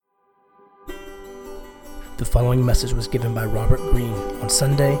The following message was given by Robert Greene on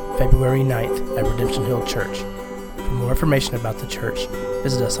Sunday, February 9th at Redemption Hill Church. For more information about the church,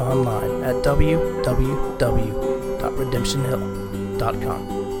 visit us online at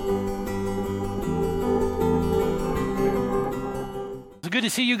www.redemptionhill.com. It's good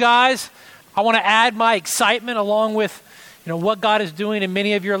to see you guys. I want to add my excitement along with what God is doing in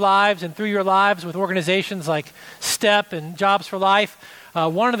many of your lives and through your lives with organizations like STEP and Jobs for Life.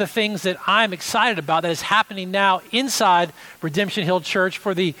 One of the things that I'm excited about that is happening now inside Redemption Hill Church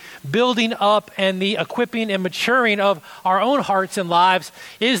for the building up and the equipping and maturing of our own hearts and lives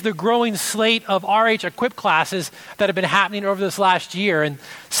is the growing slate of RH Equip classes that have been happening over this last year. And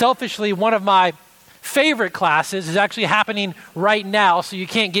selfishly, one of my favorite classes is actually happening right now, so you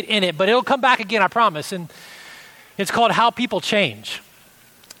can't get in it, but it'll come back again, I promise. And it's called How People Change.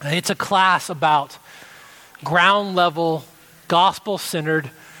 And it's a class about ground level, gospel-centered,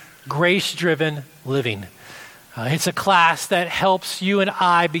 grace-driven living. It's a class that helps you and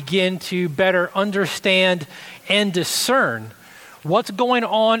I begin to better understand and discern what's going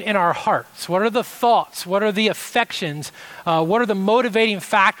on in our hearts. What are the thoughts? What are the affections? What are the motivating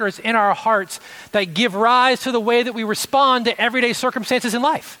factors in our hearts that give rise to the way that we respond to everyday circumstances in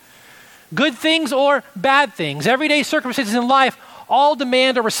life? Good things or bad things. Everyday circumstances in life all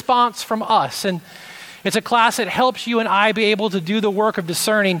demand a response from us. And it's a class that helps you and I be able to do the work of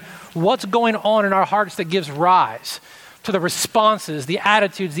discerning what's going on in our hearts that gives rise to the responses, the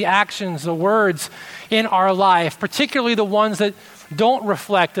attitudes, the actions, the words in our life, particularly the ones that don't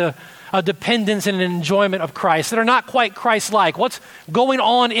reflect a dependence and an enjoyment of Christ, that are not quite Christ-like. What's going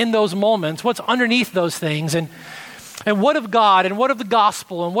on in those moments? What's underneath those things? And what of God and what of the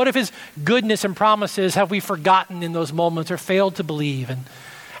gospel and what of his goodness and promises have we forgotten in those moments or failed to believe? And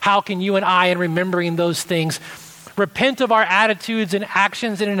how can you and I, in remembering those things, repent of our attitudes and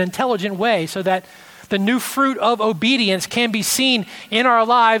actions in an intelligent way so that the new fruit of obedience can be seen in our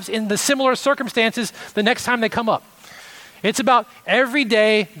lives in the similar circumstances the next time they come up? It's about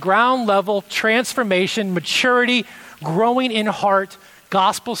everyday, ground level transformation, maturity, growing in heart,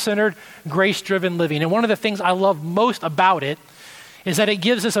 gospel-centered, grace-driven living. And one of the things I love most about it is that it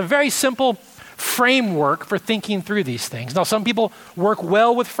gives us a very simple framework for thinking through these things. Now, some people work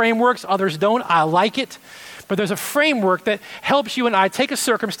well with frameworks, others don't. I like it. But there's a framework that helps you and I take a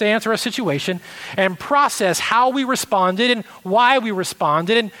circumstance or a situation and process how we responded and why we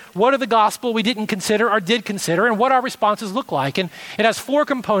responded and what of the gospel we didn't consider or did consider and what our responses look like. And it has 4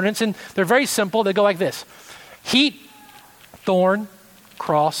 components, and they're very simple. They go like this: heat, thorn,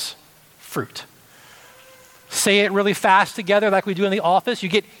 cross, fruit. Say it really fast together like we do in the office. You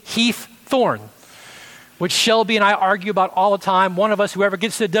get Heath Thorn, which Shelby and I argue about all the time. One of us, whoever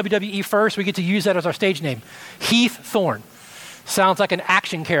gets to WWE first, we get to use that as our stage name. Heath Thorn. Sounds like an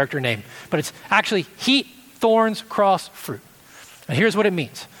action character name, but it's actually heat, thorns, cross, fruit. And here's what it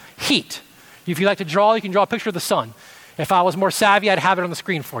means. Heat. If you like to draw, you can draw a picture of the sun. If I was more savvy, I'd have it on the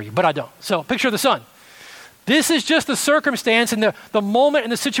screen for you, but I don't. So picture of the sun. This is just the circumstance and the moment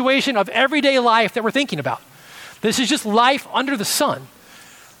and the situation of everyday life that we're thinking about. This is just life under the sun.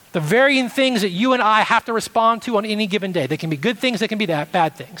 The varying things that you and I have to respond to on any given day. They can be good things, they can be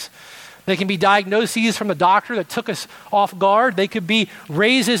bad things. They can be diagnoses from the doctor that took us off guard. They could be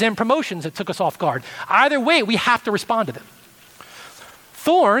raises and promotions that took us off guard. Either way, we have to respond to them.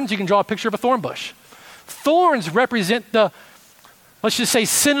 Thorns, you can draw a picture of a thorn bush. Thorns represent the, let's just say,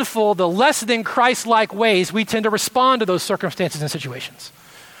 sinful, the less than Christ-like ways we tend to respond to those circumstances and situations.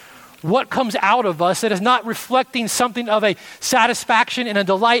 What comes out of us that is not reflecting something of a satisfaction and a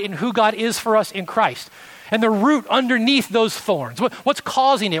delight in who God is for us in Christ. And the root underneath those thorns. What's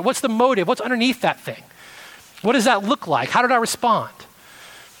causing it? What's the motive? What's underneath that thing? What does that look like? How did I respond?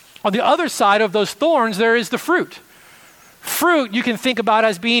 On the other side of those thorns, there is the fruit. Fruit you can think about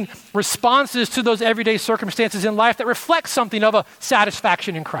as being responses to those everyday circumstances in life that reflect something of a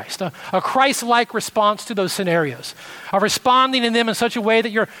satisfaction in Christ, a Christ-like response to those scenarios, of responding in them in such a way that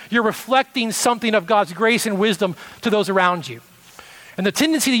you're reflecting something of God's grace and wisdom to those around you. And the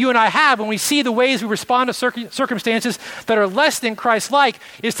tendency that you and I have when we see the ways we respond to circumstances that are less than Christ-like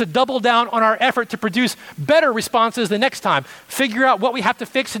is to double down on our effort to produce better responses the next time, figure out what we have to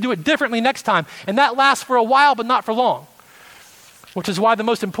fix to do it differently next time. And that lasts for a while, but not for long. Which is why the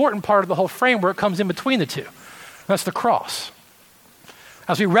most important part of the whole framework comes in between the two. That's the cross.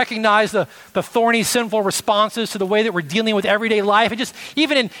 As we recognize the thorny, sinful responses to the way that we're dealing with everyday life, and just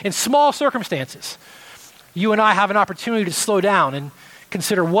even in small circumstances, you and I have an opportunity to slow down and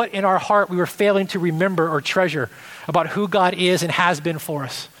consider what in our heart we were failing to remember or treasure about who God is and has been for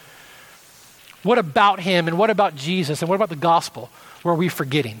us. What about him and what about Jesus and what about the gospel were we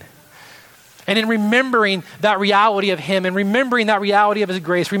forgetting? And in remembering that reality of him and remembering that reality of his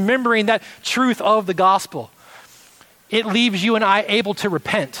grace, remembering that truth of the gospel, it leaves you and I able to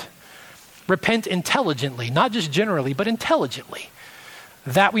repent. Repent intelligently, not just generally, but intelligently,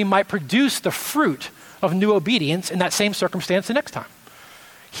 that we might produce the fruit of new obedience in that same circumstance the next time.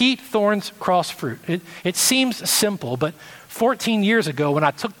 Heat, thorns, cross, fruit. It seems simple, but 14 years ago when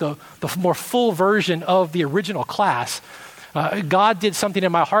I took the more full version of the original class, God did something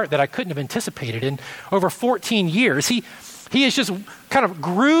in my heart that I couldn't have anticipated. And over 14 years, he has just kind of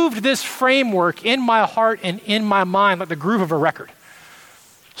grooved this framework in my heart and in my mind like the groove of a record.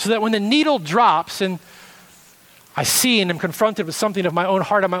 So that when the needle drops and I see and am confronted with something of my own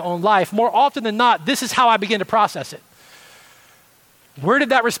heart and my own life, more often than not, this is how I begin to process it. Where did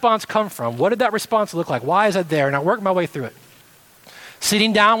that response come from? What did that response look like? Why is it there? And I work my way through it.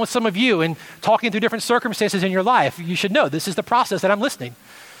 Sitting down with some of you and talking through different circumstances in your life, you should know this is the process that I'm listening.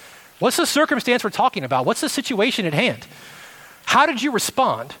 What's the circumstance we're talking about? What's the situation at hand? How did you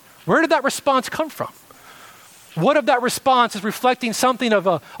respond? Where did that response come from? What of that response is reflecting something of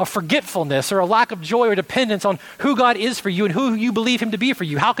a forgetfulness or a lack of joy or dependence on who God is for you and who you believe him to be for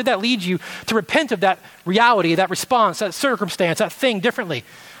you? How could that lead you to repent of that reality, that response, that circumstance, that thing differently?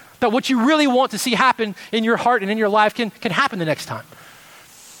 That what you really want to see happen in your heart and in your life can happen the next time.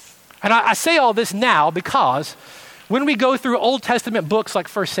 And I say all this now because when we go through Old Testament books like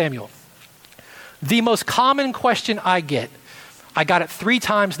 1 Samuel, the most common question I got it 3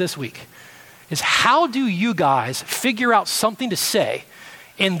 times this week, is how do you guys figure out something to say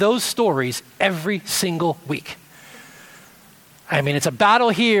in those stories every single week? I mean, it's a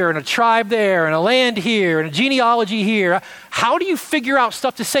battle here and a tribe there and a land here and a genealogy here. How do you figure out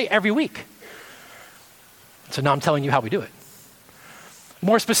stuff to say every week? So now I'm telling you how we do it.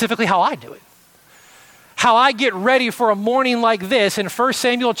 More specifically, how I do it. How I get ready for a morning like this in 1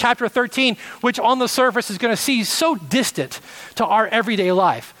 Samuel chapter 13, which on the surface is going to seem so distant to our everyday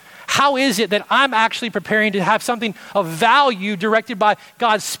life. How is it that I'm actually preparing to have something of value directed by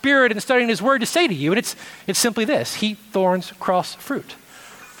God's Spirit and studying his word to say to you? And it's simply this: heat, thorns, cross, fruit.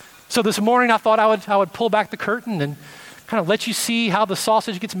 So this morning I thought I would pull back the curtain and kind of let you see how the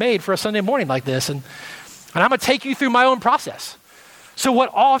sausage gets made for a Sunday morning like this. And I'm going to take you through my own process. So what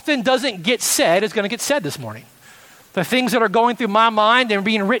often doesn't get said is going to get said this morning. The things that are going through my mind and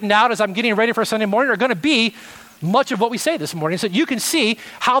being written out as I'm getting ready for a Sunday morning are going to be much of what we say this morning, so you can see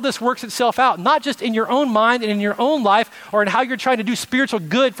how this works itself out, not just in your own mind and in your own life or in how you're trying to do spiritual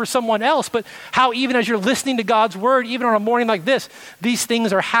good for someone else, but how even as you're listening to God's word, even on a morning like this, these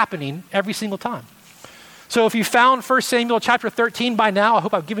things are happening every single time. So if you found 1 Samuel chapter 13 by now, I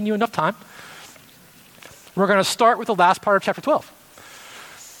hope I've given you enough time. We're going to start with the last part of chapter 12.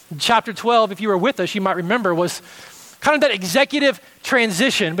 Chapter 12, if you were with us, you might remember, was kind of that executive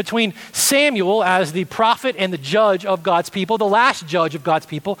transition between Samuel as the prophet and the judge of God's people, the last judge of God's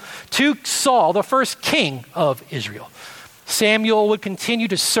people, to Saul, the first king of Israel. Samuel would continue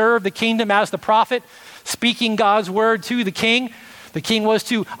to serve the kingdom as the prophet, speaking God's word to the king. The king was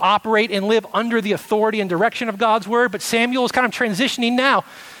to operate and live under the authority and direction of God's word, but Samuel is kind of transitioning now,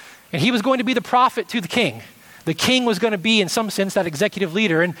 and he was going to be the prophet to the king. The king was going to be, in some sense, that executive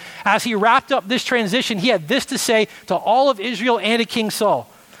leader. And as he wrapped up this transition, he had this to say to all of Israel and to King Saul: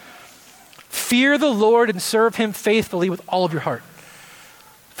 fear the Lord and serve him faithfully with all of your heart.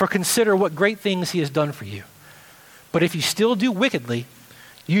 For consider what great things he has done for you. But if you still do wickedly,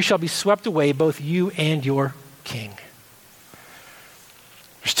 you shall be swept away, both you and your king.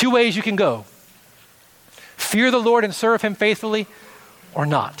 There's 2 ways you can go: fear the Lord and serve him faithfully, or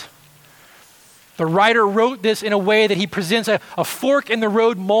not. The writer wrote this in a way that he presents a fork in the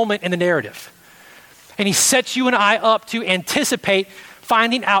road moment in the narrative. And he sets you and I up to anticipate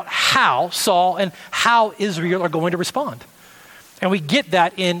finding out how Saul and how Israel are going to respond. And we get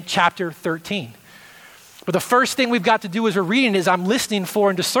that in chapter 13. But the first thing we've got to do as we're reading is I'm listening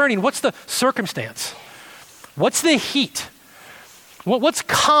for and discerning what's the circumstance? What's the heat? What's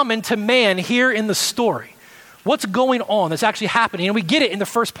common to man here in the story? What's going on that's actually happening? And we get it in the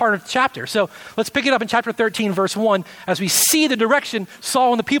first part of the chapter. So let's pick it up in chapter 13, verse 1, as we see the direction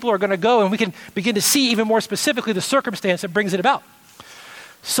Saul and the people are going to go, and we can begin to see even more specifically the circumstance that brings it about.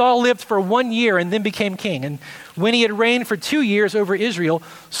 Saul lived for 1 year and then became king. And when he had reigned for 2 years over Israel,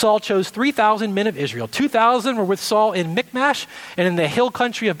 Saul chose 3,000 men of Israel. 2,000 were with Saul in Michmash and in the hill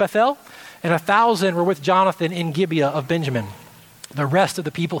country of Bethel, and 1,000 were with Jonathan in Gibeah of Benjamin. The rest of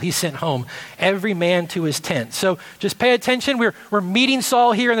the people he sent home, every man to his tent. So just pay attention. We're meeting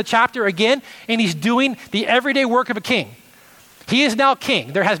Saul here in the chapter again, and he's doing the everyday work of a king. He is now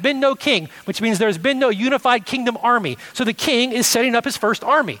king. There has been no king, which means there's been no unified kingdom army. So the king is setting up his first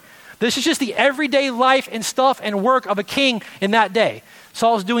army. This is just the everyday life and stuff and work of a king in that day.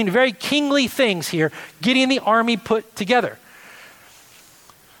 Saul's doing very kingly things here, getting the army put together.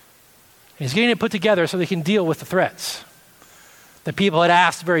 He's getting it put together so they can deal with the threats. The people had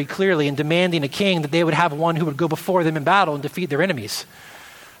asked very clearly in demanding a king that they would have one who would go before them in battle and defeat their enemies,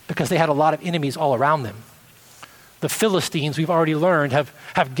 because they had a lot of enemies all around them. The Philistines, we've already learned,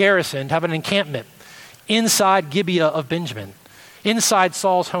 have garrisoned, have an encampment inside Gibeah of Benjamin, inside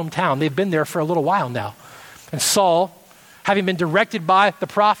Saul's hometown. They've been there for a little while now. And Saul, having been directed by the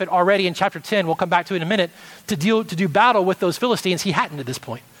prophet already in chapter 10, we'll come back to it in a minute, to do battle with those Philistines, he hadn't at this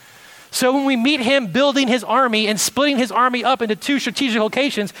point. So when we meet him building his army and splitting his army up into two strategic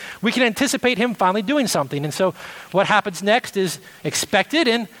locations, we can anticipate him finally doing something. And so what happens next is expected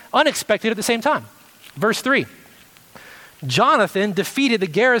and unexpected at the same time. Verse 3, Jonathan defeated the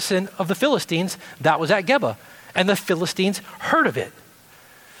garrison of the Philistines that was at Geba, and the Philistines heard of it.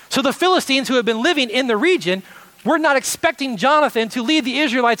 So the Philistines who had been living in the region were not expecting Jonathan to lead the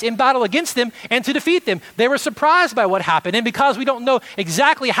Israelites in battle against them and to defeat them. They were surprised by what happened. And because we don't know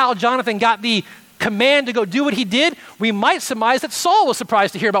exactly how Jonathan got the command to go do what he did, we might surmise that Saul was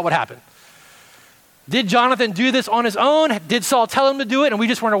surprised to hear about what happened. Did Jonathan do this on his own? Did Saul tell him to do it and we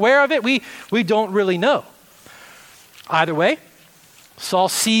just weren't aware of it? We don't really know. Either way, Saul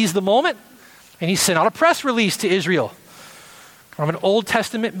seized the moment and he sent out a press release to Israel from an Old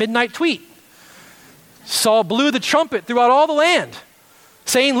Testament midnight tweet. Saul blew the trumpet throughout all the land,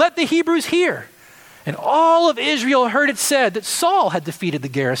 saying, "Let the Hebrews hear." And all of Israel heard it said that Saul had defeated the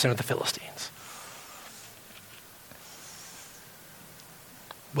garrison of the Philistines.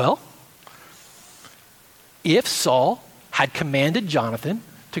 Well, if Saul had commanded Jonathan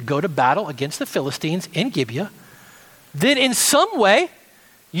to go to battle against the Philistines in Gibeah, then in some way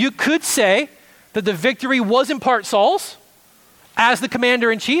you could say that the victory was in part Saul's as the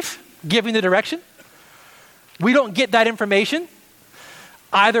commander-in-chief, giving the direction. We don't get that information.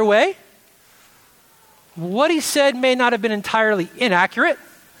 Either way, what he said may not have been entirely inaccurate.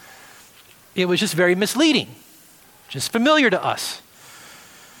 It was just very misleading, just familiar to us.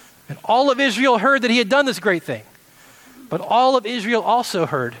 And all of Israel heard that he had done this great thing. But all of Israel also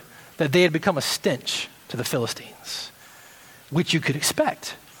heard that they had become a stench to the Philistines, which you could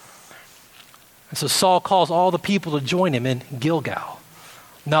expect. And so Saul calls all the people to join him in Gilgal.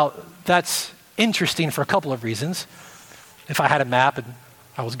 Now, that's interesting for a couple of reasons. If I had a map and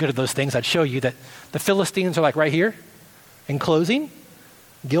I was good at those things, I'd show you that the Philistines are like right here. In closing,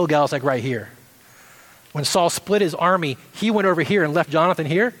 Gilgal's like right here. When Saul split his army, he went over here and left Jonathan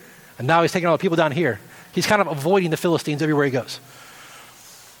here, and now he's taking all the people down here. He's kind of avoiding the Philistines everywhere he goes.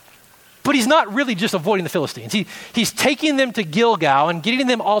 But he's not really just avoiding the Philistines. He's taking them to Gilgal and getting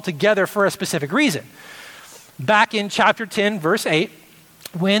them all together for a specific reason. Back in chapter 10, verse 8,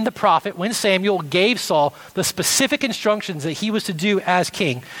 when Samuel gave Saul the specific instructions that he was to do as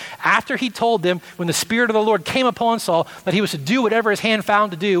king, after he told them when the Spirit of the Lord came upon Saul that he was to do whatever his hand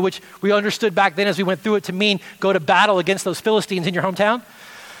found to do, which we understood back then as we went through it to mean go to battle against those Philistines in your hometown,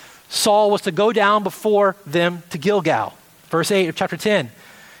 Saul was to go down before them to Gilgal. Verse 8 of chapter 10.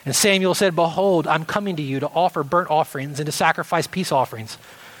 And Samuel said, "Behold, I'm coming to you to offer burnt offerings and to sacrifice peace offerings.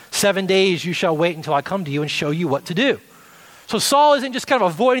 7 days you shall wait until I come to you and show you what to do." So Saul isn't just kind of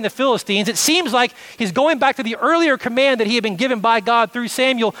avoiding the Philistines. It seems like he's going back to the earlier command that he had been given by God through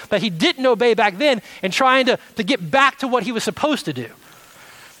Samuel that he didn't obey back then and trying to get back to what he was supposed to do.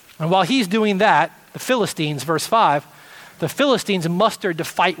 And while he's doing that, the Philistines, verse 5, the Philistines mustered to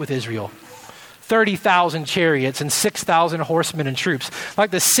fight with Israel. 30,000 chariots and 6,000 horsemen and troops,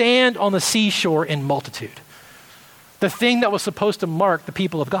 like the sand on the seashore in multitude. The thing that was supposed to mark the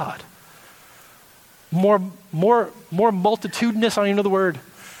people of God. More multitudinous, I don't even know the word,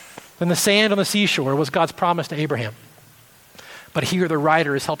 than the sand on the seashore was God's promise to Abraham. But here the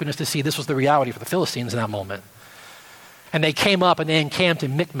writer is helping us to see this was the reality for the Philistines in that moment. And they came up and they encamped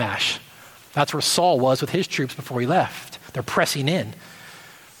in Michmash. That's where Saul was with his troops before he left. They're pressing in.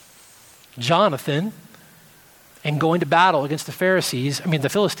 Jonathan, in going to battle against the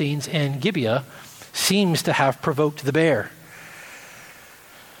Philistines in Gibeah, seems to have provoked the bear.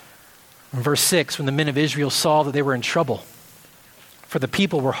 In verse 6, when the men of Israel saw that they were in trouble, for the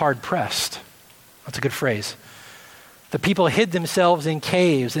people were hard pressed. That's a good phrase. The people hid themselves in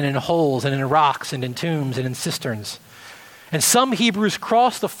caves and in holes and in rocks and in tombs and in cisterns. And some Hebrews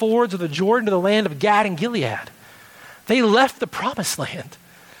crossed the fords of the Jordan to the land of Gad and Gilead. They left the promised land.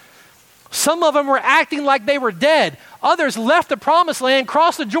 Some of them were acting like they were dead. Others left the promised land,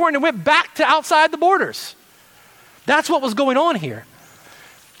 crossed the Jordan, and went back to outside the borders. That's what was going on here.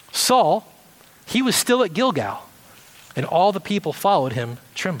 Saul, he was still at Gilgal, and all the people followed him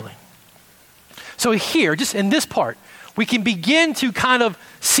trembling. So here, just in this part, we can begin to kind of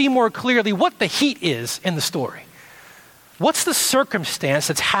see more clearly what the heat is in the story. What's the circumstance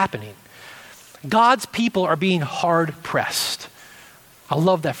that's happening? God's people are being hard pressed. I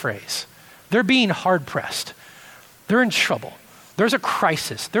love that phrase. They're being hard pressed. They're in trouble. There's a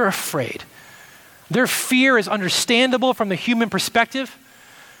crisis. They're afraid. Their fear is understandable from the human perspective.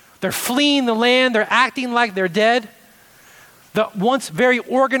 They're fleeing the land. They're acting like they're dead. The once very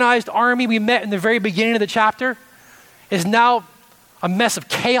organized army we met in the very beginning of the chapter is now a mess of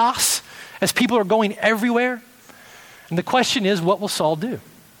chaos as people are going everywhere. And the question is, what will Saul do?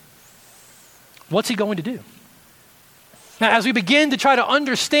 What's he going to do? Now, as we begin to try to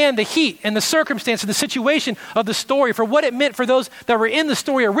understand the heat and the circumstance and the situation of the story for what it meant for those that were in the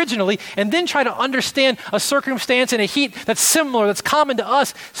story originally, and then try to understand a circumstance and a heat that's similar, that's common to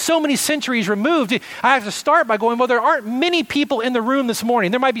us so many centuries removed, I have to start by going, well, there aren't many people in the room this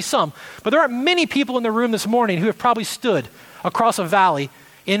morning. There might be some, but there aren't many people in the room this morning who have probably stood across a valley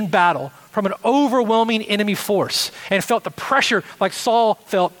in battle from an overwhelming enemy force and felt the pressure like Saul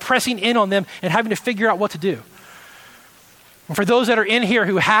felt pressing in on them and having to figure out what to do. And for those that are in here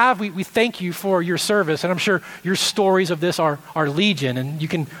who have, we thank you for your service. And I'm sure your stories of this are legion and you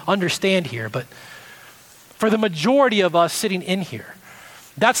can understand here. But for the majority of us sitting in here,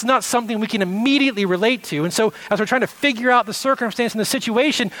 that's not something we can immediately relate to. And so as we're trying to figure out the circumstance and the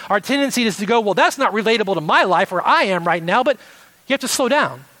situation, our tendency is to go, well, that's not relatable to my life where I am right now, but you have to slow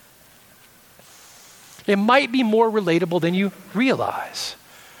down. It might be more relatable than you realize.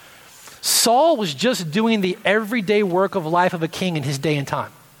 Saul was just doing the everyday work of life of a king in his day and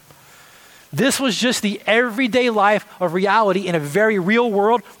time. This was just the everyday life of reality in a very real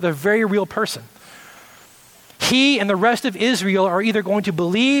world with a very real person. He and the rest of Israel are either going to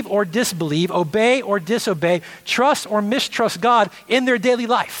believe or disbelieve, obey or disobey, trust or mistrust God in their daily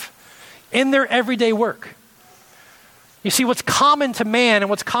life, in their everyday work. You see, what's common to man and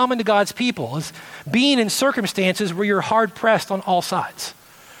what's common to God's people is being in circumstances where you're hard pressed on all sides.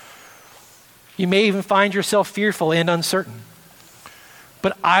 You may even find yourself fearful and uncertain.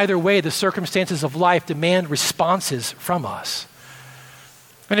 But either way, the circumstances of life demand responses from us.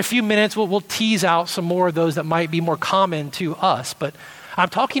 In a few minutes, we'll tease out some more of those that might be more common to us. But I'm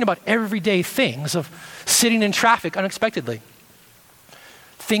talking about everyday things of sitting in traffic unexpectedly.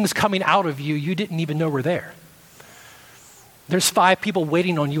 Things coming out of you didn't even know were there. There's 5 people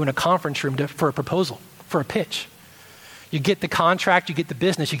waiting on you in a conference room for a proposal, for a pitch. You get the contract, you get the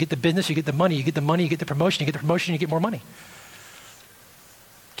business, you get the business, you get the money, you get the money, you get the promotion, you get the promotion, you get more money.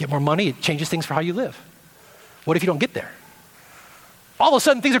 Get more money, it changes things for how you live. What if you don't get there? All of a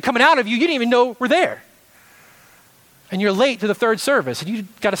sudden things are coming out of you didn't even know were there. And you're late to the 3rd service and you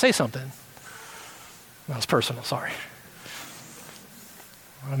got to say something. That was personal, sorry.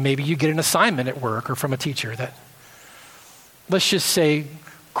 Maybe you get an assignment at work or from a teacher that, let's just say,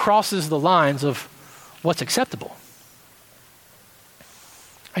 crosses the lines of what's acceptable.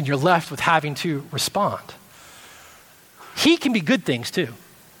 And you're left with having to respond. Heat can be good things too.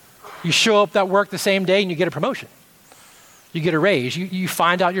 You show up at work the same day and you get a promotion. You get a raise. You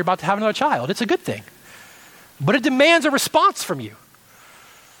find out you're about to have another child. It's a good thing. But it demands a response from you.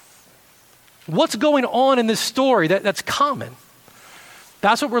 What's going on in this story that's common?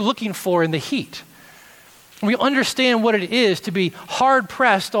 That's what we're looking for in the heat. We understand what it is to be hard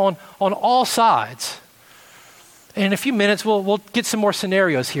pressed on all sides. And in a few minutes, we'll get some more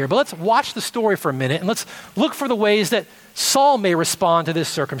scenarios here. But let's watch the story for a minute and let's look for the ways that Saul may respond to this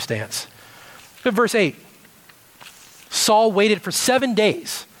circumstance. Look at verse 8. Saul waited for 7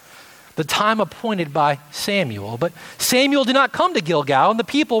 days, the time appointed by Samuel. But Samuel did not come to Gilgal, and the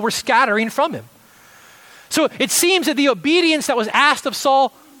people were scattering from him. So it seems that the obedience that was asked of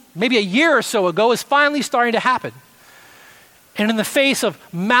Saul maybe a year or so ago is finally starting to happen. And in the face of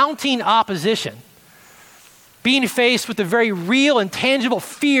mounting opposition, being faced with the very real and tangible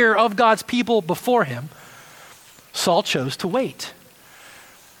fear of God's people before him, Saul chose to wait.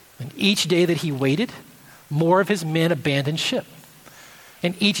 And each day that he waited, more of his men abandoned ship.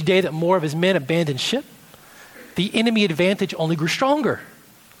 And each day that more of his men abandoned ship, the enemy advantage only grew stronger.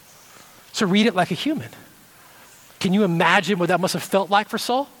 So read it like a human. Can you imagine what that must have felt like for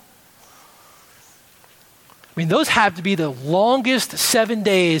Saul? I mean, those have to be the longest 7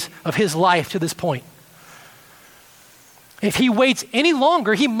 days of his life to this point. If he waits any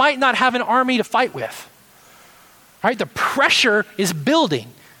longer, he might not have an army to fight with. Right? The pressure is building,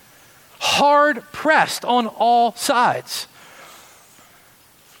 hard pressed on all sides.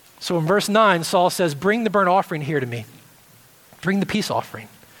 So in verse 9, Saul says, bring the burnt offering here to me. Bring the peace offering.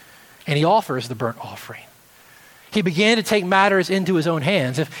 And he offers the burnt offering. He began to take matters into his own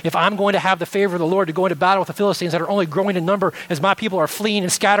hands. If I'm going to have the favor of the Lord to go into battle with the Philistines that are only growing in number as my people are fleeing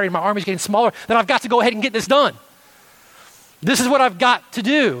and scattering, my army's getting smaller, then I've got to go ahead and get this done. This is what I've got to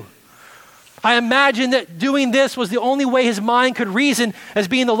do. I imagine that doing this was the only way his mind could reason as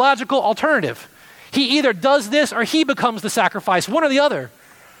being the logical alternative. He either does this or he becomes the sacrifice, one or the other.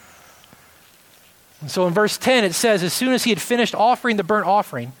 And so in verse 10 it says, as soon as he had finished offering the burnt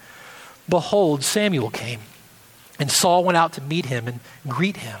offering, behold, Samuel came. And Saul went out to meet him and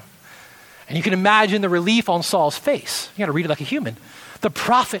greet him. And you can imagine the relief on Saul's face. You got to read it like a human. The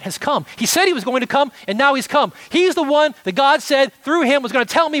prophet has come. He said he was going to come, and now he's come. He's the one that God said through him was going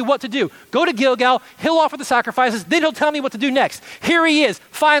to tell me what to do. Go to Gilgal, he'll offer the sacrifices, then he'll tell me what to do next. Here he is,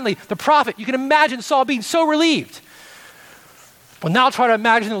 finally, the prophet. You can imagine Saul being so relieved. Well, now try to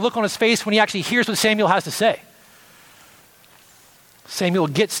imagine the look on his face when he actually hears what Samuel has to say. Samuel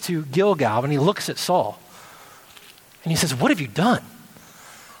gets to Gilgal and he looks at Saul. And he says, what have you done?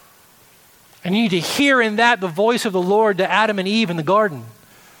 And you need to hear in that the voice of the Lord to Adam and Eve in the garden.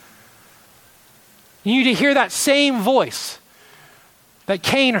 You need to hear that same voice that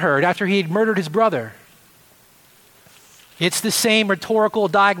Cain heard after he had murdered his brother. It's the same rhetorical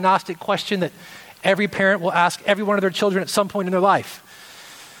diagnostic question that every parent will ask every one of their children at some point in their life.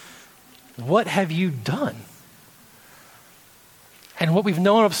 What have you done? And what we've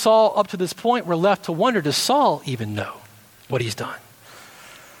known of Saul up to this point, we're left to wonder, does Saul even know what he's done?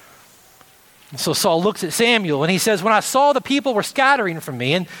 And so Saul looks at Samuel and he says, when I saw the people were scattering from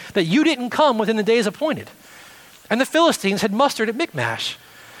me and that you didn't come within the days appointed, and the Philistines had mustered at Michmash,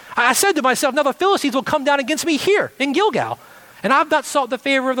 I said to myself, now the Philistines will come down against me here in Gilgal, and I've not sought the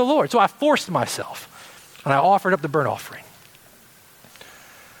favor of the Lord. So I forced myself and I offered up the burnt offering.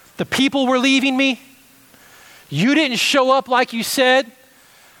 The people were leaving me. You didn't show up like you said.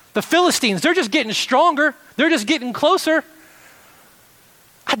 The Philistines, they're just getting stronger. They're just getting closer.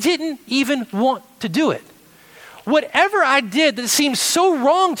 I didn't even want to do it. Whatever I did that seems so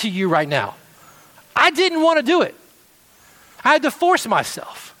wrong to you right now, I didn't want to do it. I had to force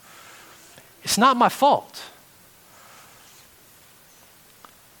myself. It's not my fault.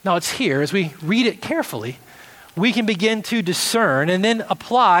 Now it's here, as we read it carefully, we can begin to discern and then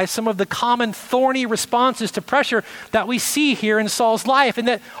apply some of the common thorny responses to pressure that we see here in Saul's life and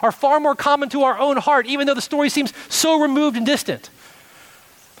that are far more common to our own heart, even though the story seems so removed and distant.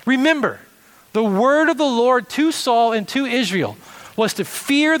 Remember, the word of the Lord to Saul and to Israel was to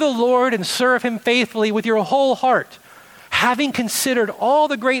fear the Lord and serve him faithfully with your whole heart, having considered all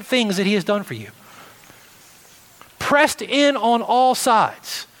the great things that he has done for you. Pressed in on all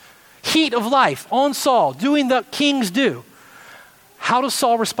sides. Heat of life on Saul, doing the kings do. How does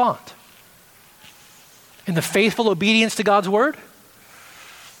Saul respond? In the faithful obedience to God's word?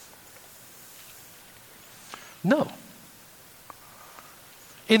 No.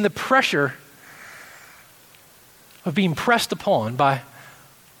 In the pressure of being pressed upon by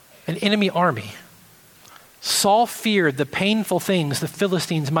an enemy army, Saul feared the painful things the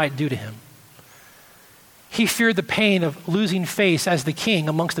Philistines might do to him. He feared the pain of losing face as the king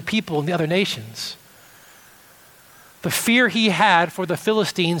amongst the people in the other nations. The fear he had for the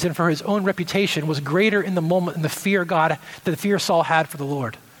Philistines and for his own reputation was greater in the moment than the fear Saul had for the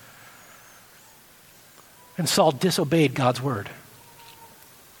Lord. And Saul disobeyed God's word.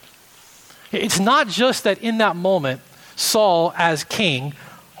 It's not just that in that moment, Saul, as king,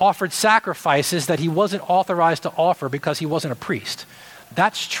 offered sacrifices that he wasn't authorized to offer because he wasn't a priest.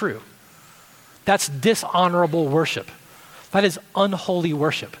 That's true. That's dishonorable worship. That is unholy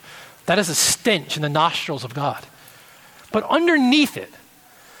worship. That is a stench in the nostrils of God. But underneath it,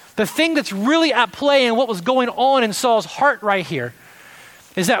 the thing that's really at play and what was going on in Saul's heart right here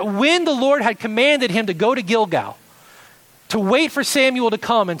is that when the Lord had commanded him to go to Gilgal, to wait for Samuel to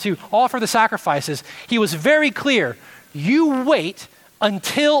come and to offer the sacrifices, he was very clear, you wait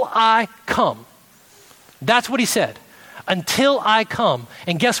until I come. That's what he said, until I come.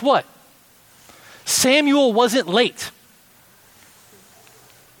 And guess what? Samuel wasn't late.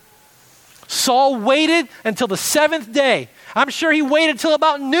 Saul waited until the seventh day. I'm sure he waited till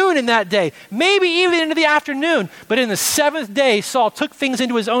about noon in that day, maybe even into the afternoon. But in the seventh day, Saul took things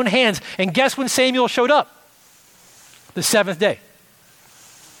into his own hands. And guess when Samuel showed up? The seventh day.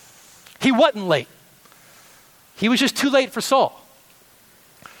 He wasn't late. He was just too late for Saul.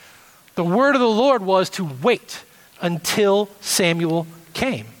 The word of the Lord was to wait until Samuel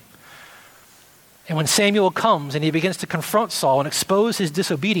came. And when Samuel comes and he begins to confront Saul and expose his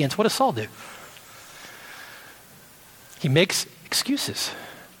disobedience, what does Saul do? He makes excuses.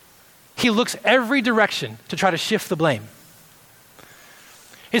 He looks every direction to try to shift the blame.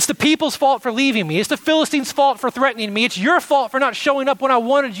 It's the people's fault for leaving me. It's the Philistines' fault for threatening me. It's your fault for not showing up when I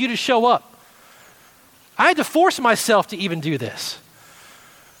wanted you to show up. I had to force myself to even do this.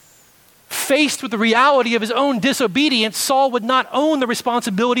 Faced with the reality of his own disobedience, Saul would not own the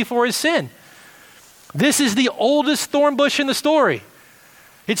responsibility for his sin. This is the oldest thorn bush in the story.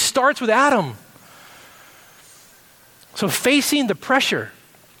 It starts with Adam. So facing the pressure,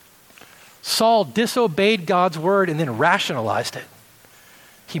 Saul disobeyed God's word and then rationalized it.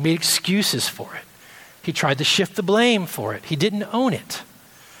 He made excuses for it. He tried to shift the blame for it. He didn't own it.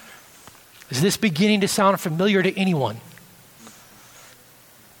 Is this beginning to sound familiar to anyone?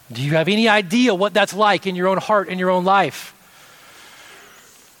 Do you have any idea what that's like in your own heart, in your own life?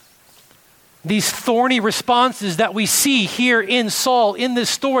 These thorny responses that we see here in Saul, in this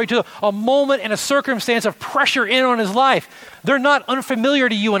story, to a moment and a circumstance of pressure in on his life, they're not unfamiliar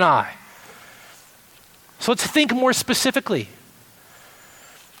to you and I. So let's think more specifically.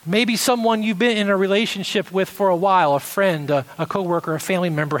 Maybe someone you've been in a relationship with for a while, a friend, a coworker, a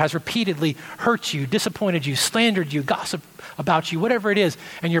family member has repeatedly hurt you, disappointed you, slandered you, gossiped about you, whatever it is,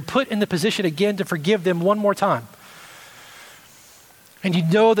 and you're put in the position again to forgive them one more time. And you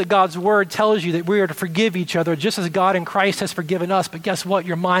know that God's word tells you that we are to forgive each other just as God in Christ has forgiven us, but guess what?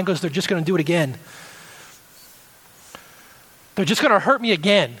 Your mind goes, they're just going to do it again. They're just going to hurt me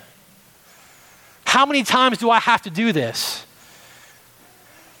again. How many times do I have to do this?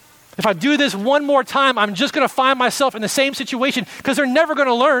 If I do this one more time, I'm just going to find myself in the same situation because they're never going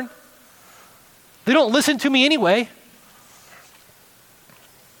to learn. They don't listen to me anyway.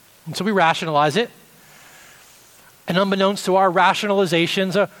 And so we rationalize it. And unbeknownst to our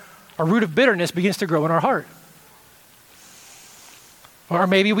rationalizations, a root of bitterness begins to grow in our heart. Or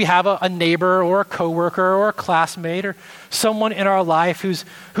maybe we have a neighbor or a coworker or a classmate or someone in our life whose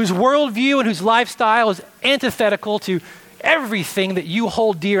worldview and whose lifestyle is antithetical to everything that you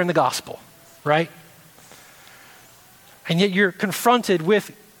hold dear in the gospel, right? And yet you're confronted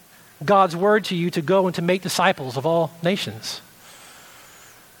with God's word to you to go and to make disciples of all nations,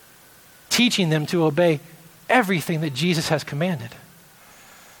 teaching them to obey everything that Jesus has commanded.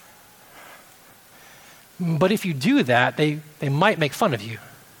 But if you do that, they might make fun of you.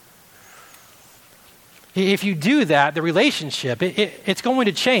 If you do that, the relationship, it's going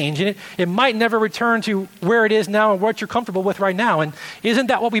to change, and it might never return to where it is now and what you're comfortable with right now. And isn't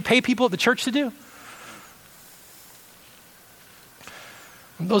that what we pay people at the church to do?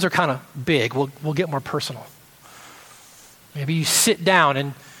 Those are kind of big. We'll get more personal. Maybe you sit down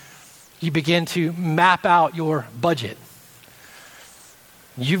and you begin to map out your budget.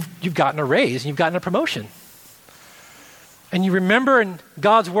 You've gotten a raise and you've gotten a promotion. And you remember in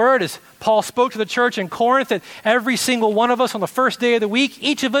God's word, as Paul spoke to the church in Corinth, that every single one of us on the first day of the week,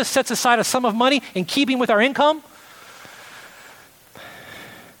 each of us sets aside a sum of money in keeping with our income.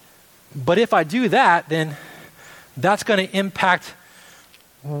 But if I do that, then that's going to impact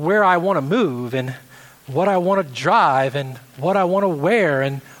where I want to move and what I want to drive and what I want to wear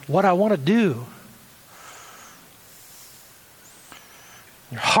and what I want to do.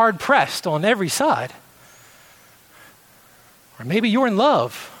 You're hard pressed on every side. Or maybe you're in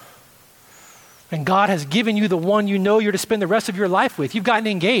love and God has given you the one you know you're to spend the rest of your life with. You've gotten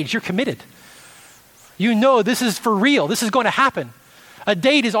engaged. You're committed. You know this is for real. This is going to happen. A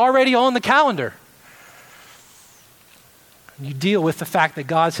date is already on the calendar. You deal with the fact that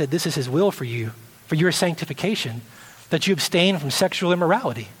God said this is his will for you, for your sanctification, that you abstain from sexual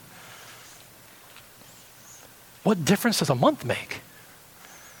immorality. What difference does a month make?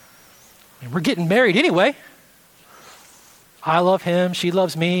 I mean, we're getting married anyway. I love him, she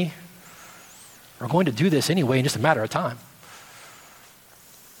loves me. We're going to do this anyway in just a matter of time.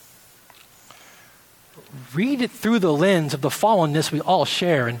 Read it through the lens of the fallenness we all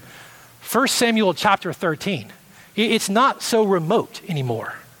share in 1 Samuel chapter 13. It's not so remote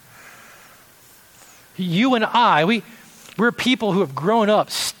anymore. You and I, we're people who have grown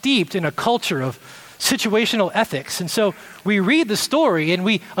up steeped in a culture of situational ethics. And so we read the story and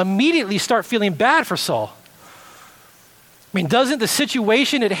we immediately start feeling bad for Saul. I mean, doesn't the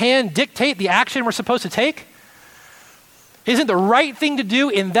situation at hand dictate the action we're supposed to take? Isn't the right thing to do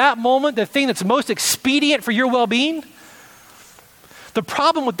in that moment the thing that's most expedient for your well-being? The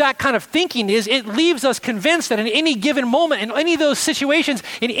problem with that kind of thinking is it leaves us convinced that in any given moment, in any of those situations,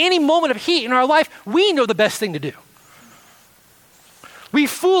 in any moment of heat in our life, we know the best thing to do. We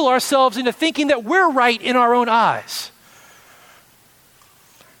fool ourselves into thinking that we're right in our own eyes.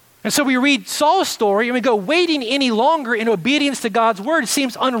 And so we read Saul's story and we go, waiting any longer in obedience to God's word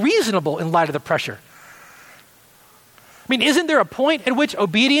seems unreasonable in light of the pressure. I mean, isn't there a point at which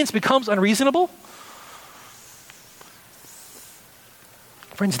obedience becomes unreasonable?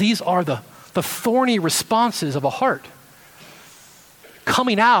 Friends, these are the thorny responses of a heart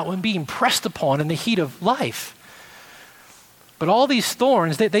coming out and being pressed upon in the heat of life. But all these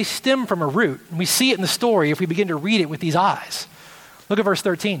thorns, they stem from a root. And we see it in the story if we begin to read it with these eyes. Look at verse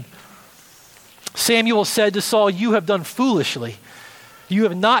 13. Samuel said to Saul, "You have done foolishly. You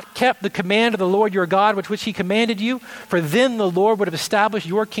have not kept the command of the Lord your God, which he commanded you, for then the Lord would have established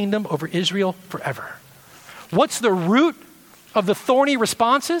your kingdom over Israel forever." What's the root of the thorny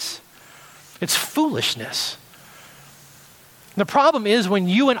responses? It's foolishness. The problem is when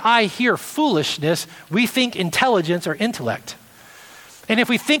you and I hear foolishness, we think intelligence or intellect. And if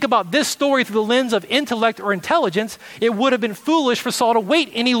we think about this story through the lens of intellect or intelligence, it would have been foolish for Saul to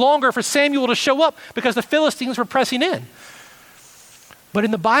wait any longer for Samuel to show up because the Philistines were pressing in. But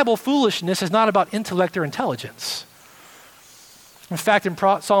in the Bible, foolishness is not about intellect or intelligence. In fact, in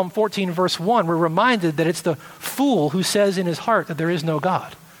Psalm 14, verse 1, we're reminded that it's the fool who says in his heart that there is no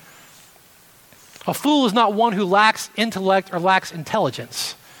God. A fool is not one who lacks intellect or lacks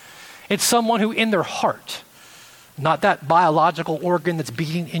intelligence. It's someone who in their heart, not that biological organ that's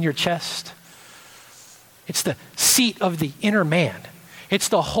beating in your chest. It's the seat of the inner man. It's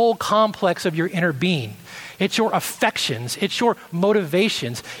the whole complex of your inner being. It's your affections, it's your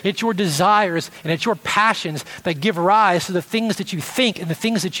motivations, it's your desires, and it's your passions that give rise to the things that you think and the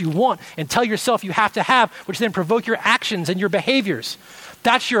things that you want and tell yourself you have to have, which then provoke your actions and your behaviors.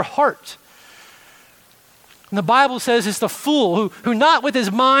 That's your heart. And the Bible says it's the fool who not with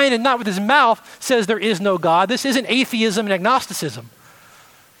his mind and not with his mouth says there is no God. This isn't atheism and agnosticism.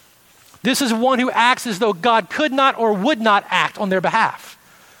 This is one who acts as though God could not or would not act on their behalf.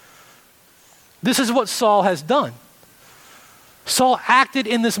 This is what Saul has done. Saul acted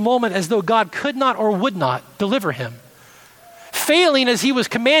in this moment as though God could not or would not deliver him. Failing as he was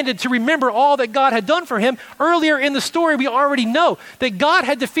commanded to remember all that God had done for him. Earlier in the story, we already know that God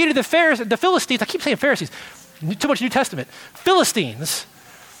had defeated the Philistines. I keep saying Pharisees. Too much New Testament. Philistines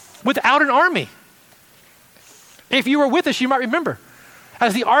without an army. If you were with us, you might remember.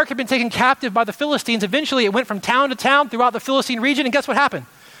 As the ark had been taken captive by the Philistines, eventually it went from town to town throughout the Philistine region, and guess what happened?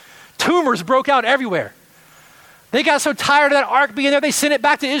 Tumors broke out everywhere. They got so tired of that ark being there, they sent it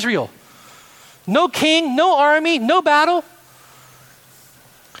back to Israel. No king, no army, no battle.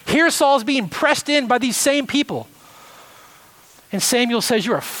 Here Saul's being pressed in by these same people. And Samuel says,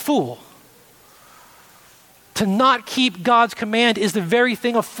 "You're a fool. To not keep God's command is the very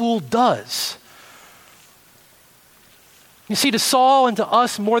thing a fool does." You see, to Saul and to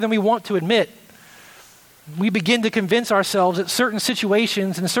us more than we want to admit, we begin to convince ourselves that certain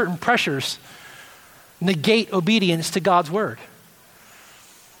situations and certain pressures negate obedience to God's word.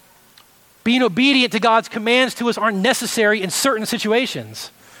 Being obedient to God's commands to us aren't necessary in certain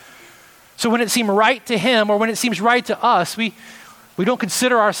situations. So when it seems right to him or when it seems right to us, we don't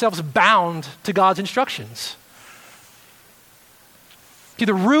consider ourselves bound to God's instructions. See,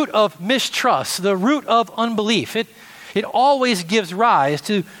 the root of mistrust, the root of unbelief, it always gives rise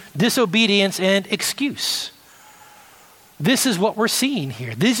to disobedience and excuse. This is what we're seeing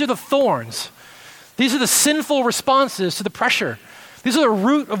here. These are the thorns. These are the sinful responses to the pressure. These are the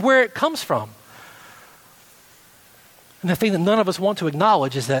root of where it comes from. And the thing that none of us want to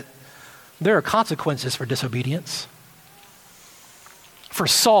acknowledge is that there are consequences for disobedience. For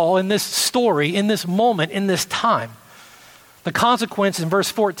Saul, in this story, in this moment, in this time, the consequence in verse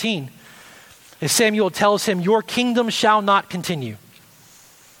 14 is Samuel tells him, "Your kingdom shall not continue.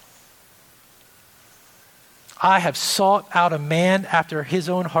 I have sought out a man after his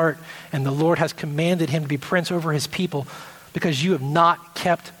own heart, and the Lord has commanded him to be prince over his people because you have not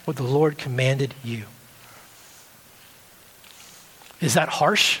kept what the Lord commanded you." Is that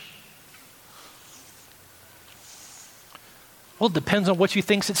harsh? Well, it depends on what you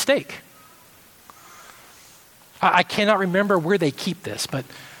think's at stake. I cannot remember where they keep this, but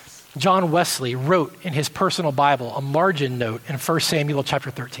John Wesley wrote in his personal Bible a margin note in 1 Samuel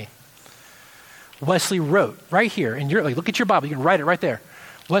chapter 13. Wesley wrote right here, and look at your Bible, you can write it right there.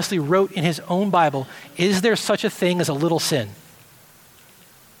 Wesley wrote in his own Bible, "Is there such a thing as a little sin?"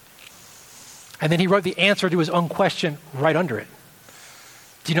 And then he wrote the answer to his own question right under it.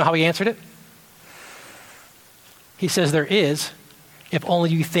 Do you know how he answered it? He says, "There is, if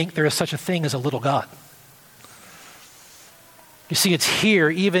only you think there is such a thing as a little God." You see, it's here,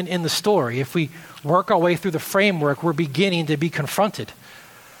 even in the story. If we work our way through the framework, we're beginning to be confronted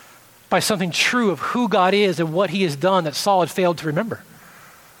by something true of who God is and what he has done that Saul had failed to remember.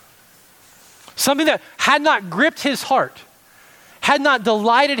 Something that had not gripped his heart, had not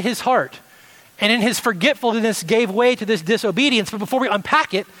delighted his heart, and in his forgetfulness gave way to this disobedience. But before we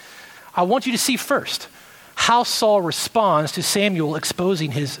unpack it, I want you to see first how Saul responds to Samuel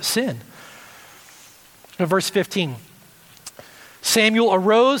exposing his sin. In verse 15, Samuel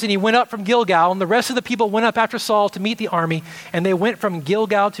arose and he went up from Gilgal, and the rest of the people went up after Saul to meet the army, and they went from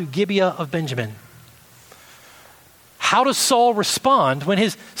Gilgal to Gibeah of Benjamin. How does Saul respond when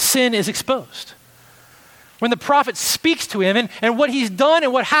his sin is exposed? When the prophet speaks to him and what he's done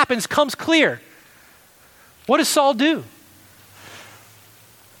and what happens comes clear. What does Saul do?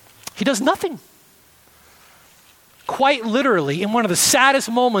 He does nothing. Quite literally, in one of the saddest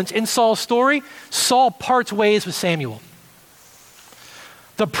moments in Saul's story, Saul parts ways with Samuel.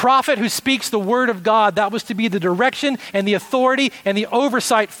 The prophet who speaks the word of God, that was to be the direction and the authority and the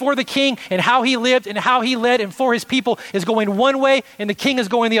oversight for the king and how he lived and how he led and for his people, is going one way and the king is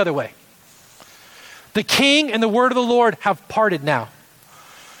going the other way. The king and the word of the Lord have parted now.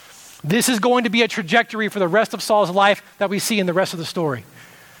 This is going to be a trajectory for the rest of Saul's life that we see in the rest of the story.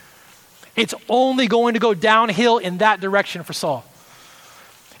 It's only going to go downhill in that direction for Saul.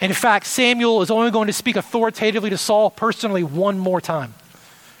 In fact, Samuel is only going to speak authoritatively to Saul personally one more time.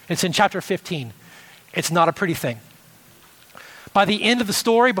 It's in chapter 15. It's not a pretty thing. By the end of the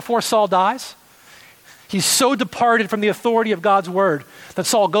story, before Saul dies, he's so departed from the authority of God's word that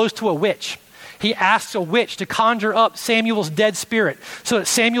Saul goes to a witch. He asks a witch to conjure up Samuel's dead spirit so that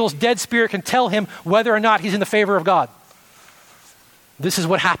Samuel's dead spirit can tell him whether or not he's in the favor of God. This is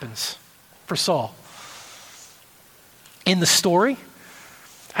what happens for Saul. In the story,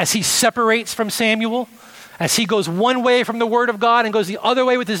 as he separates from Samuel, as he goes one way from the word of God and goes the other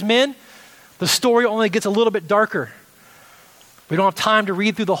way with his men, the story only gets a little bit darker. We don't have time to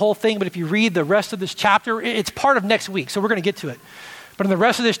read through the whole thing, but if you read the rest of this chapter, it's part of next week, so we're going to get to it. But in the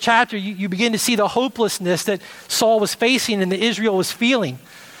rest of this chapter, you begin to see the hopelessness that Saul was facing and that Israel was feeling.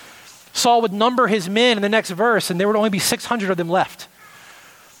 Saul would number his men in the next verse, and there would only be 600 of them left.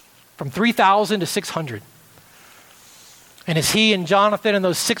 From 3,000 to 600. And as he and Jonathan and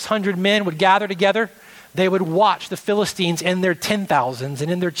those 600 men would gather together, they would watch the Philistines in their 10,000s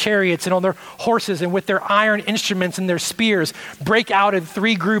and in their chariots and on their horses and with their iron instruments and their spears break out in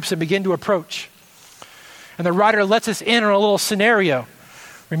three groups and begin to approach. And the writer lets us in on a little scenario.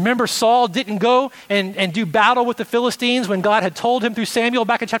 Remember, Saul didn't go and do battle with the Philistines when God had told him through Samuel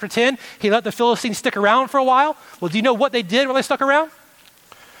back in chapter 10. He let the Philistines stick around for a while. Well, do you know what they did when they stuck around?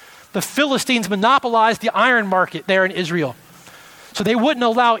 The Philistines monopolized the iron market there in Israel. So they wouldn't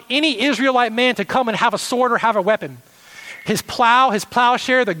allow any Israelite man to come and have a sword or have a weapon. His plow, his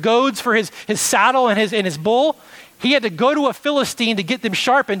plowshare, the goads for his saddle and his bull, he had to go to a Philistine to get them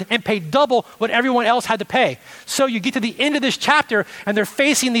sharpened and pay double what everyone else had to pay. So you get to the end of this chapter and they're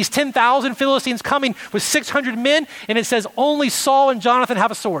facing these 10,000 Philistines coming with 600 men, and it says only Saul and Jonathan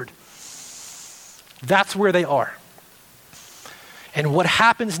have a sword. That's where they are. And what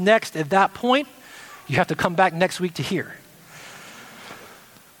happens next at that point, you have to come back next week to hear.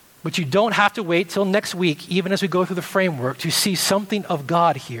 But you don't have to wait till next week, even as we go through the framework, to see something of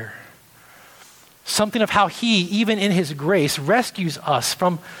God here. Something of how he, even in his grace, rescues us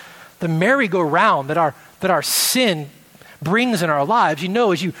from the merry-go-round that our sin brings in our lives. You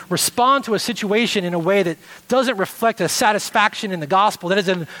know, as you respond to a situation in a way that doesn't reflect a satisfaction in the gospel, that is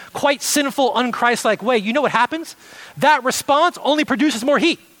in a quite sinful, un-Christ-like way, you know what happens? That response only produces more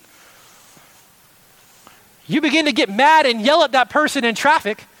heat. You begin to get mad and yell at that person in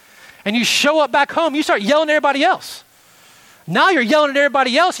traffic, and you show up back home, you start yelling at everybody else. Now you're yelling at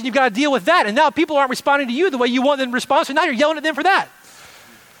everybody else, and you've got to deal with that, and now people aren't responding to you the way you want them to respond, so now you're yelling at them for that.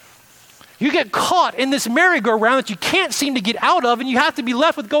 You get caught in this merry-go-round that you can't seem to get out of, and you have to be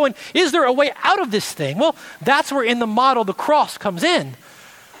left with going, is there a way out of this thing? Well, that's where in the model the cross comes in.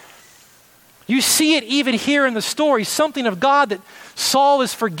 You see it even here in the story, something of God that Saul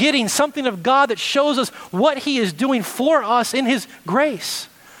is forgetting, something of God that shows us what he is doing for us in his grace.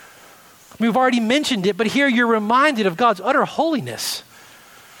 We've already mentioned it, but here you're reminded of God's utter holiness.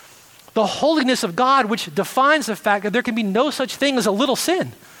 The holiness of God, which defines the fact that there can be no such thing as a little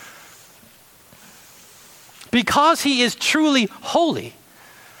sin. Because he is truly holy,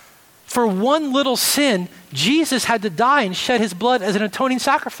 for one little sin, Jesus had to die and shed his blood as an atoning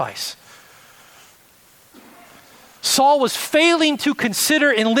sacrifice. Saul was failing to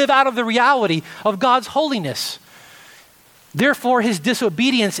consider and live out of the reality of God's holiness. Therefore, his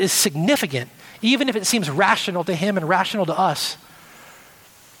disobedience is significant, even if it seems rational to him and rational to us.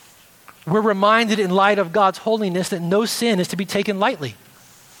 We're reminded in light of God's holiness that no sin is to be taken lightly.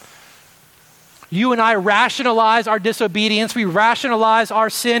 You and I rationalize our disobedience. We rationalize our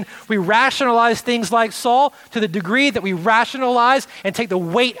sin. We rationalize things like Saul to the degree that we rationalize and take the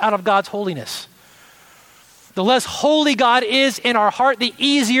weight out of God's holiness. the less holy God is in our heart, the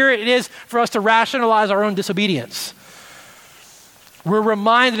easier it is for us to rationalize our own disobedience. We're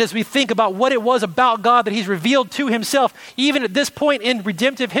reminded as we think about what it was about God that he's revealed to himself, even at this point in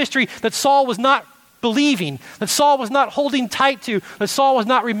redemptive history, that Saul was not believing, that Saul was not holding tight to, that Saul was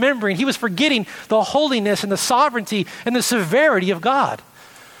not remembering. He was forgetting the holiness and the sovereignty and the severity of God.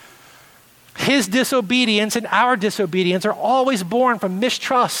 His disobedience and our disobedience are always born from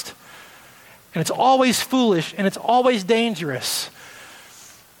mistrust. And it's always foolish and it's always dangerous.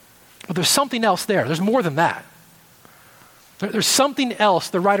 But there's something else there. There's more than that. There's something else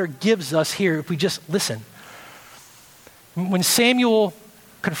the writer gives us here if we just listen. When Samuel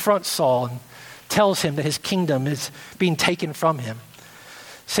confronts Saul and tells him that his kingdom is being taken from him,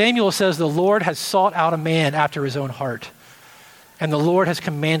 Samuel says, the Lord has sought out a man after his own heart, and the Lord has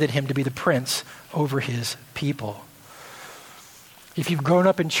commanded him to be the prince over his people. If you've grown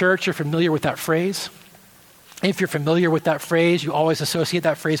up in church, you're familiar with that phrase. If you're familiar with that phrase, you always associate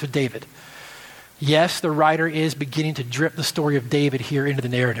that phrase with David. Yes, the writer is beginning to drip the story of David here into the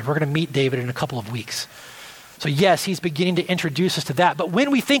narrative. We're going to meet David in a couple of weeks. So yes, he's beginning to introduce us to that. But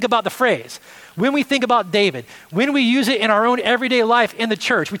when we think about the phrase, when we think about David, when we use it in our own everyday life in the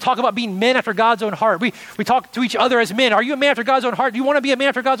church, we talk about being men after God's own heart. We talk to each other as men. Are you a man after God's own heart? Do you want to be a man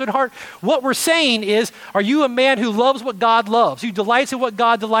after God's own heart? What we're saying is, are you a man who loves what God loves, who delights in what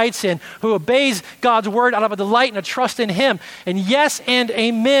God delights in, who obeys God's word out of a delight and a trust in him? And yes and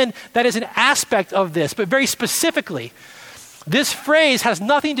amen, that is an aspect of this. But very specifically, this phrase has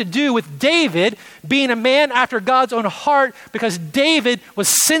nothing to do with David being a man after God's own heart because David was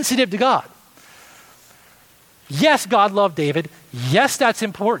sensitive to God. Yes, God loved David. Yes, that's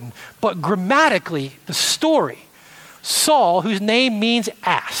important. But grammatically, the story, Saul, whose name means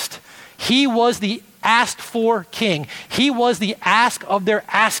asked, he was the asked for king. He was the ask of their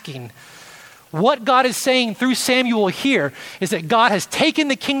asking. What God is saying through Samuel here is that God has taken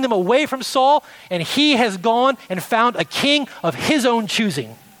the kingdom away from Saul and he has gone and found a king of his own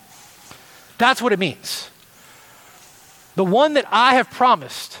choosing. That's what it means. The one that I have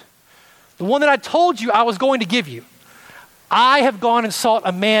promised, the one that I told you I was going to give you, I have gone and sought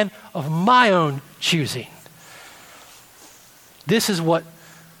a man of my own choosing. This is what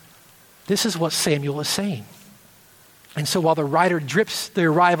Samuel is saying. And so while the writer drips the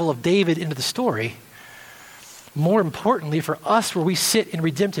arrival of David into the story, more importantly for us where we sit in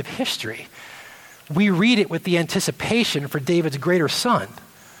redemptive history, we read it with the anticipation for David's greater son,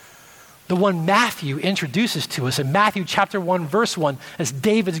 the one Matthew introduces to us in Matthew chapter 1, verse 1 as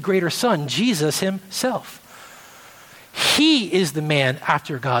David's greater son, Jesus himself. He is the man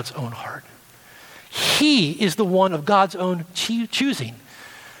after God's own heart. He is the one of God's own choosing.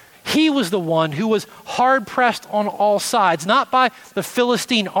 He was the one who was hard pressed on all sides, not by the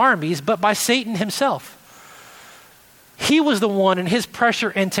Philistine armies, but by Satan himself. He was the one in his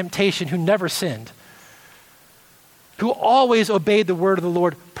pressure and temptation who never sinned, who always obeyed the word of the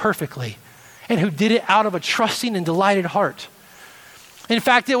Lord perfectly, and who did it out of a trusting and delighted heart. In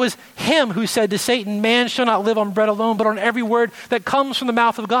fact, it was him who said to Satan, man shall not live on bread alone, but on every word that comes from the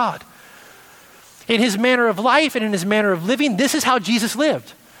mouth of God. In his manner of life and in his manner of living, this is how Jesus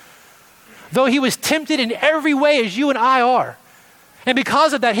lived. Though he was tempted in every way as you and I are. And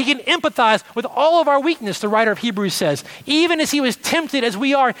because of that, he can empathize with all of our weakness, the writer of Hebrews says. Even as he was tempted as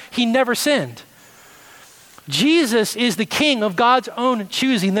we are, he never sinned. Jesus is the king of God's own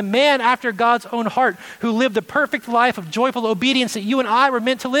choosing, the man after God's own heart who lived the perfect life of joyful obedience that you and I were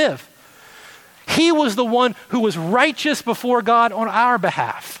meant to live. He was the one who was righteous before God on our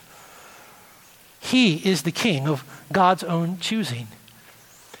behalf. He is the king of God's own choosing.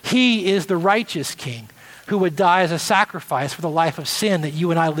 He is the righteous king who would die as a sacrifice for the life of sin that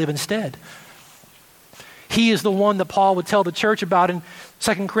you and I live instead. He is the one that Paul would tell the church about in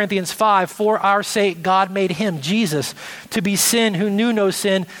 2 Corinthians 5, for our sake God made him, Jesus, to be sin who knew no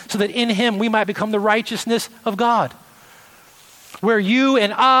sin, so that in him we might become the righteousness of God. Where you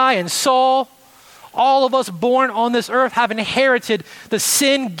and I and Saul, all of us born on this earth, have inherited the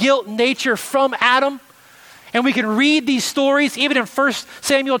sin, guilt nature from Adam. And we can read these stories, even in 1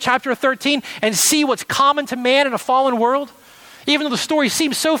 Samuel chapter 13, and see what's common to man in a fallen world. Even though the story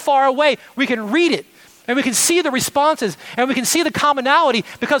seems so far away, we can read it, and we can see the responses, and we can see the commonality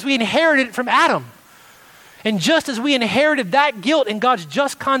because we inherited it from Adam. And just as we inherited that guilt and God's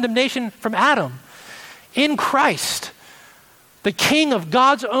just condemnation from Adam, in Christ, the king of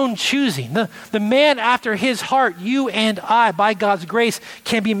God's own choosing, the man after his heart, you and I, by God's grace,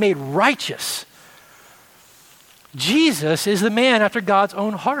 can be made righteous. Jesus is the man after God's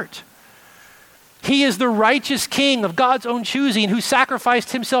own heart. He is the righteous king of God's own choosing who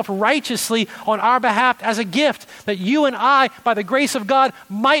sacrificed himself righteously on our behalf as a gift that you and I, by the grace of God,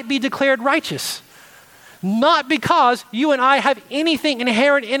 might be declared righteous. Not because you and I have anything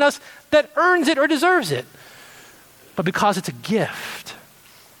inherent in us that earns it or deserves it, but because it's a gift.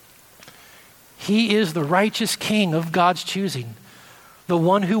 He is the righteous king of God's choosing, the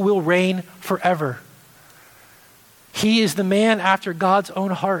one who will reign forever. He is the man after God's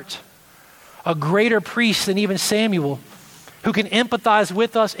own heart, a greater priest than even Samuel, who can empathize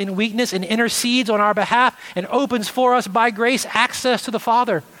with us in weakness and intercedes on our behalf and opens for us by grace access to the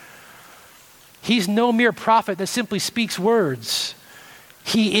Father. He's no mere prophet that simply speaks words.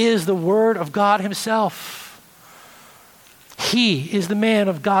 He is the Word of God himself. He is the man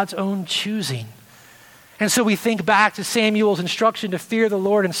of God's own choosing. And so we think back to Samuel's instruction to fear the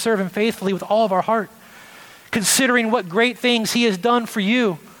Lord and serve him faithfully with all of our heart, considering what great things he has done for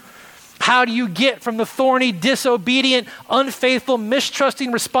you. How do you get from the thorny, disobedient, unfaithful,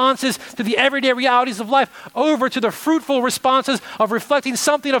 mistrusting responses to the everyday realities of life over to the fruitful responses of reflecting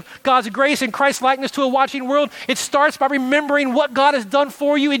something of God's grace and Christ's likeness to a watching world? It starts by remembering what God has done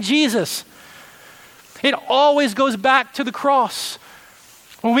for you in Jesus. It always goes back to the cross.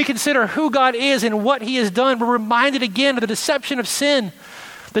 When we consider who God is and what he has done, we're reminded again of the deception of sin,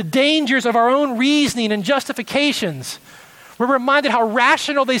 the dangers of our own reasoning and justifications. We're reminded how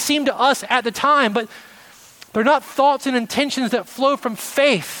rational they seem to us at the time, but they're not thoughts and intentions that flow from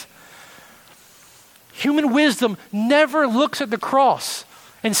faith. Human wisdom never looks at the cross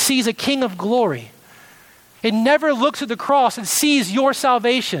and sees a king of glory. It never looks at the cross and sees your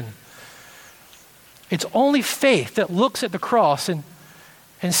salvation. It's only faith that looks at the cross and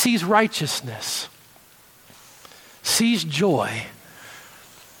sees righteousness, sees joy,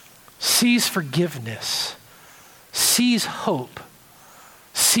 sees forgiveness, sees hope,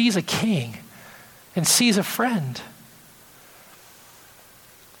 sees a king, and sees a friend.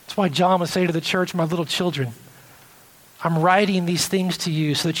 That's why John would say to the church, my little children, I'm writing these things to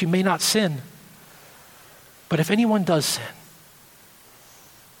you so that you may not sin. But if anyone does sin,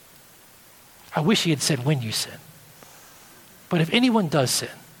 I wish he had said when you sin. But if anyone does sin,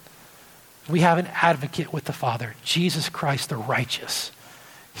 we have an advocate with the Father, Jesus Christ the righteous.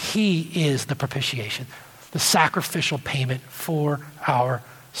 He is the propitiation, the sacrificial payment for our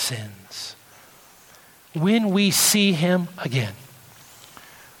sins. When we see him again,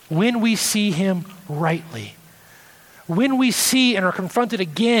 when we see him rightly, when we see and are confronted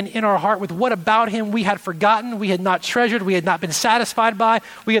again in our heart with what about him we had forgotten, we had not treasured, we had not been satisfied by,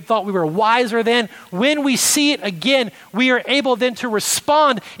 we had thought we were wiser than, when we see it again, we are able then to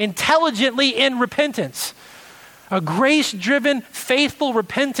respond intelligently in repentance. A grace-driven, faithful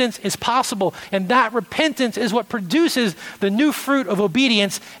repentance is possible, and that repentance is what produces the new fruit of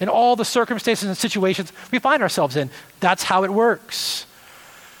obedience in all the circumstances and situations we find ourselves in. That's how it works.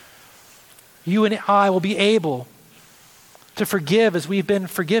 You and I will be able to forgive as we've been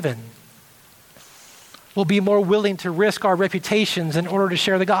forgiven. We'll be more willing to risk our reputations in order to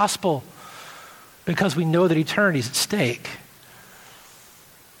share the gospel because we know that eternity is at stake.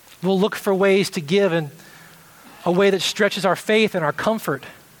 We'll look for ways to give in a way that stretches our faith and our comfort.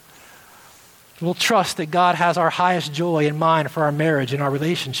 We'll trust that God has our highest joy in mind for our marriage and our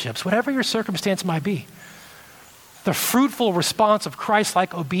relationships, whatever your circumstance might be. The fruitful response of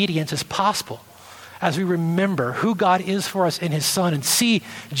Christ-like obedience is possible as we remember who God is for us in his Son and see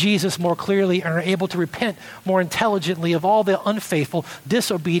Jesus more clearly and are able to repent more intelligently of all the unfaithful,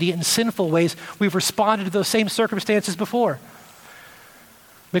 disobedient, and sinful ways we've responded to those same circumstances before.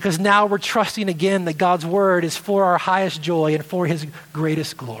 Because now we're trusting again that God's word is for our highest joy and for his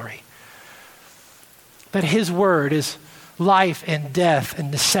greatest glory. That his word is life and death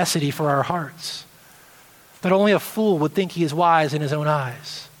and necessity for our hearts. That only a fool would think he is wise in his own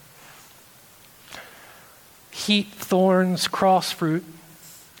eyes. Heat, thorns, cross fruit.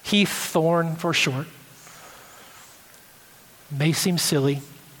 Heath, thorn for short. May seem silly.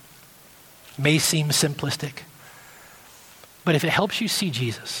 May seem simplistic. But if it helps you see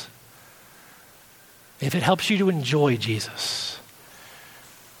Jesus, if it helps you to enjoy Jesus,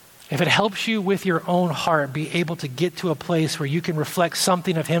 if it helps you with your own heart be able to get to a place where you can reflect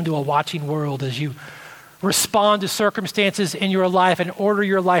something of him to a watching world as you respond to circumstances in your life and order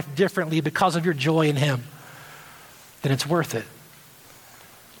your life differently because of your joy in him, then it's worth it.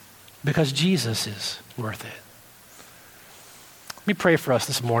 Because Jesus is worth it. Let me pray for us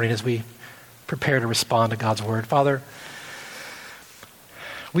this morning as we prepare to respond to God's word. Father,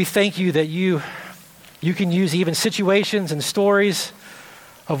 we thank you that you can use even situations and stories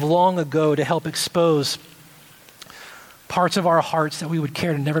of long ago to help expose parts of our hearts that we would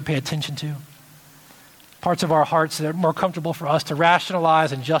care to never pay attention to. parts of our hearts that are more comfortable for us to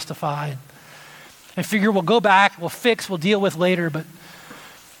rationalize and justify and figure we'll go back, we'll fix, we'll deal with later. But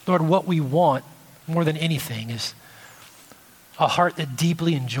Lord, what we want more than anything is a heart that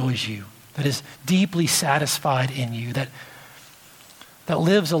deeply enjoys you, that is deeply satisfied in you, that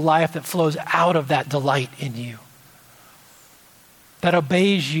lives a life that flows out of that delight in you, that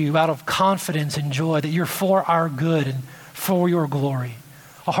obeys you out of confidence and joy, that you're for our good and for your glory.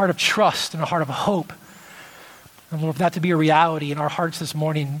 A heart of trust and a heart of hope. And Lord, for that to be a reality in our hearts this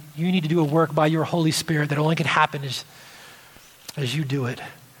morning, you need to do a work by your Holy Spirit that only can happen as you do it.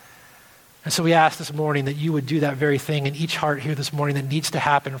 And so we ask this morning that you would do that very thing in each heart here this morning that needs to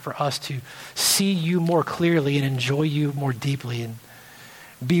happen for us to see you more clearly and enjoy you more deeply and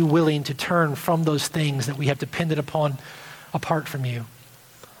be willing to turn from those things that we have depended upon apart from you.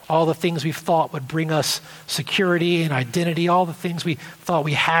 All the things we thought would bring us security and identity, all the things we thought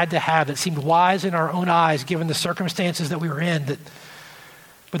we had to have that seemed wise in our own eyes given the circumstances that we were in,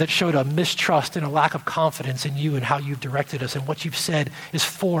 but that showed a mistrust and a lack of confidence in you and how you've directed us and what you've said is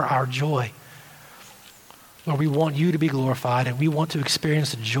for our joy. Lord, we want you to be glorified and we want to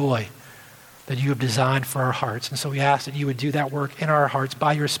experience the joy that you have designed for our hearts. And so we ask that you would do that work in our hearts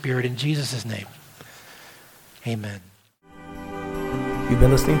by your Spirit in Jesus' name. Amen. You've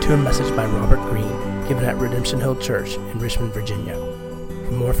been listening to a message by Robert Greene given at Redemption Hill Church in Richmond, Virginia.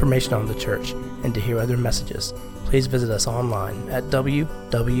 For more information on the church and to hear other messages, please visit us online at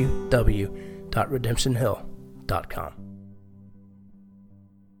www.redemptionhill.com.